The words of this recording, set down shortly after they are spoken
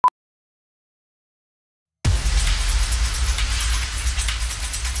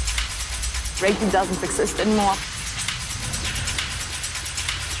Breakbeat doesn't exist anymore.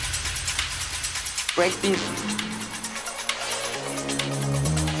 Breakbeat.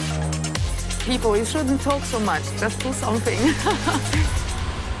 People, you shouldn't talk so much, just do something.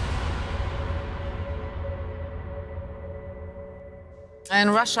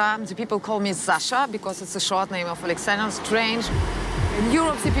 In Russia, the people call me Sasha because it's a short name of Alexander, strange. In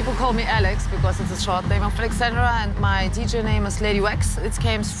Europe, the people call me Alex because it's a short name of Alexandra, and my DJ name is Lady Wax. It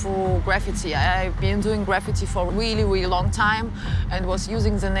came through graffiti. I've been doing graffiti for a really, really long time and was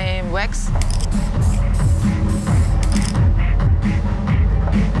using the name Wax.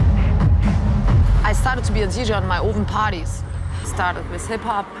 I started to be a DJ on my own parties. Started with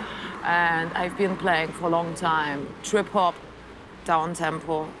hip-hop, and I've been playing for a long time. Trip-hop,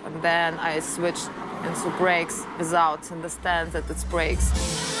 down-tempo, and then I switched into breaks without understand that it's breaks.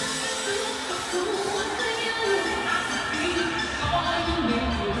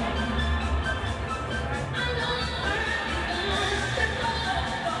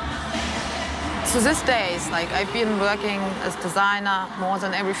 So these days, like, I've been working as designer more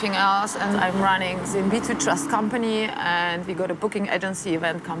than everything else, and I'm running the B2 Trust company, and we got a booking agency,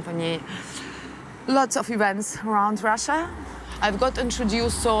 event company, lots of events around Russia. I've got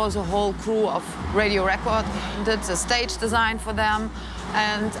introduced to the whole crew of Radio Record, did the stage design for them,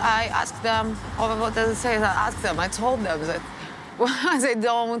 and I asked them, or what did I say? I asked them, I told them that they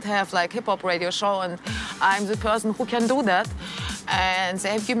don't have like hip-hop radio show, and I'm the person who can do that, and they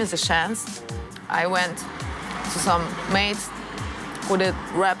have given me the chance. I went to some mates who did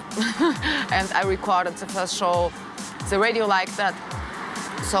rap, and I recorded the first show. The radio liked that,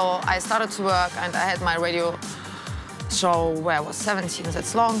 so I started to work, and I had my radio show where I was 17.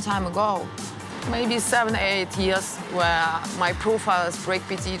 That's a long time ago. Maybe 7, 8 years where my profile as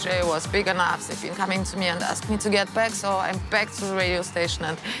breakbeat DJ was big enough. They've been coming to me and asked me to get back, so I'm back to the radio station,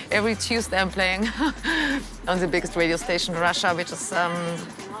 and every Tuesday I'm playing on the biggest radio station in Russia, which is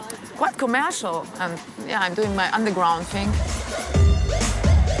quite commercial, and yeah, I'm doing my underground thing.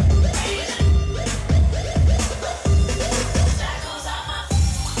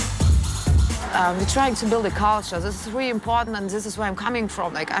 We're trying to build a culture. This is really important, and this is where I'm coming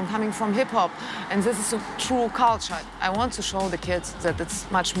from. Like, I'm coming from hip-hop, and this is a true culture. I want to show the kids that it's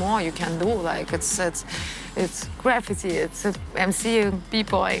much more you can do. Like, it's graffiti, it's MCing,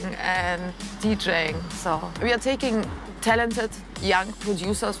 b-boying, and DJing. So we are taking talented young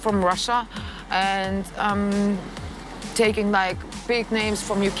producers from Russia and taking like big names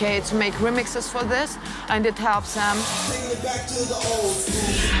from UK to make remixes for this, and it helps them. Taking it back to the old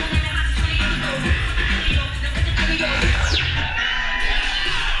school.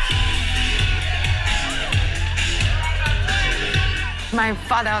 My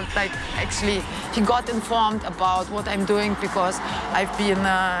father, like, actually, he got informed about what I'm doing because I've been in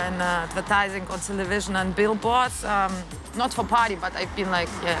advertising on television and billboards, not for party, but I've been like,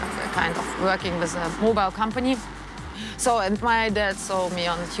 yeah, kind of working with a mobile company. So, and my dad saw me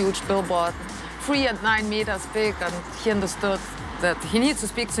on a huge billboard, 3 and 9 meters big, and he understood that he needs to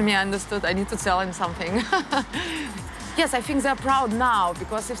speak to me. I understood I need to tell him something. Yes, I think they're proud now,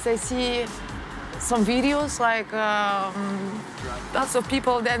 because if they see some videos like lots of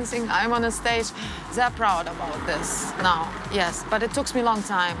people dancing, I'm on a stage, they're proud about this now, yes. But it took me a long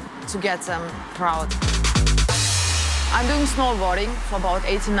time to get them proud. I'm doing snowboarding for about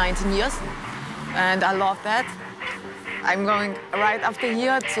 18, 19 years, and I love that. I'm going right after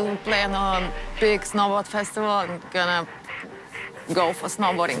here to play on a big snowboard festival. I'm gonna go for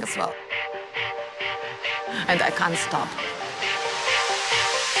snowboarding as well. And I can't stop.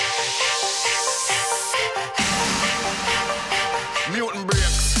 Mutant breaks,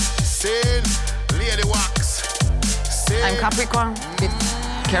 sin, lady wax. Sin. I'm Capricorn, be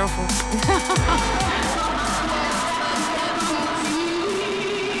careful.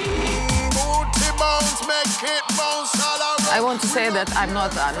 I want to say that I'm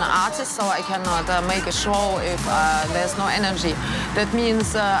not an artist, so I cannot make a show if there's no energy. That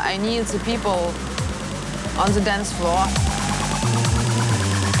means I need the people on the dance floor.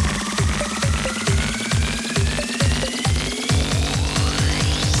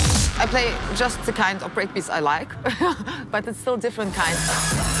 I play just the kind of breakbeats I like, but it's still different kinds.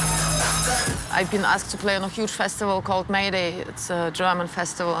 I've been asked to play on a huge festival called Mayday. It's a German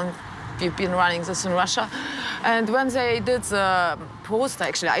festival, and we've been running this in Russia. And when they did the poster,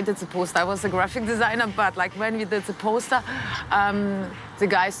 actually, I did the poster. I was a graphic designer, but like when we did the poster, the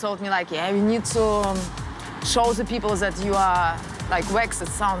guys told me like, yeah, we need to show the people that you are like Wax. It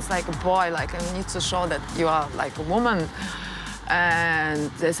sounds like a boy, like, and we need to show that you are like a woman.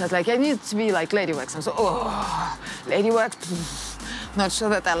 And they said like, I need to be like Lady Wax. I'm so, oh, Lady Wax, not sure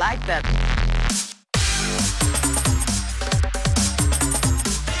that I like that.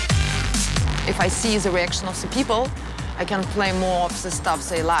 if I see the reaction of the people, I can play more of the stuff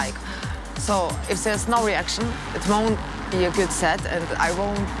they like. So if there's no reaction, it won't be a good set, and I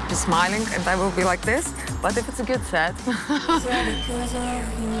won't be smiling, and I will be like this. But if it's a good set,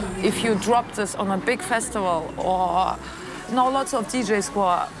 if you drop this on a big festival, or lots of DJs who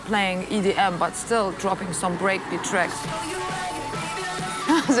are playing EDM but still dropping some breakbeat tracks.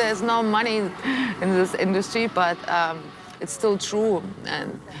 There's no money in this industry, but it's still true,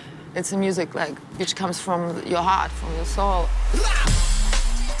 and it's a music like which comes from your heart, from your soul.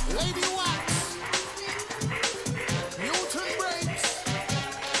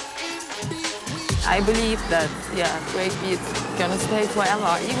 I believe that, yeah, breakbeat gonna stay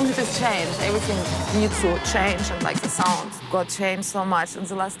forever, even if it's changed. Everything needs to change, and like the sound got changed so much in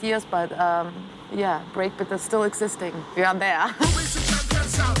the last years, but yeah, breakbeat is still existing. We are there.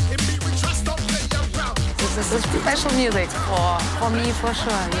 This is special music for me, for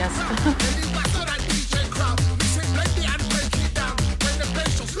sure, yes.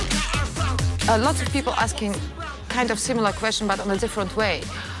 Lots of people asking kind of similar question, but in a different way.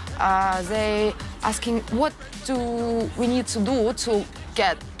 They asking, what do we need to do to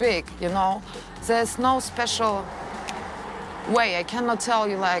get big, you know? There's no special way. I cannot tell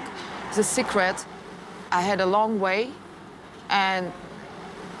you, like, the secret. I had a long way, and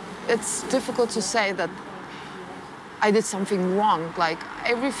it's difficult to say that I did something wrong. Like,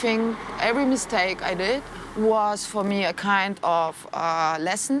 every mistake I did was, for me, a kind of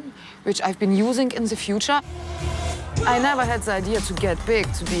lesson, which I've been using in the future. I never had the idea to get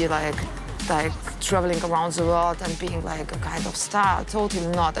big, to be like traveling around the world and being like a kind of star. Totally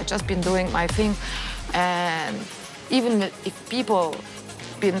not. I've just been doing my thing. And even if people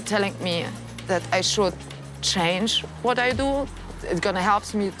been telling me that I should change what I do, it's gonna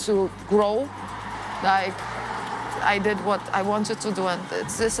help me to grow. Like, I did what I wanted to do, and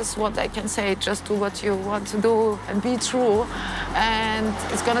this is what I can say. Just do what you want to do and be true. And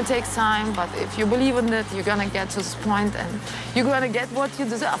it's gonna take time, but if you believe in it, you're gonna get to this point, and you're gonna get what you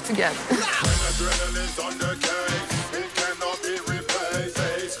deserve to get.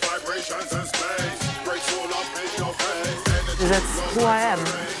 That's who I am.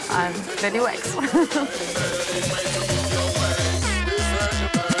 I'm Benny Wax.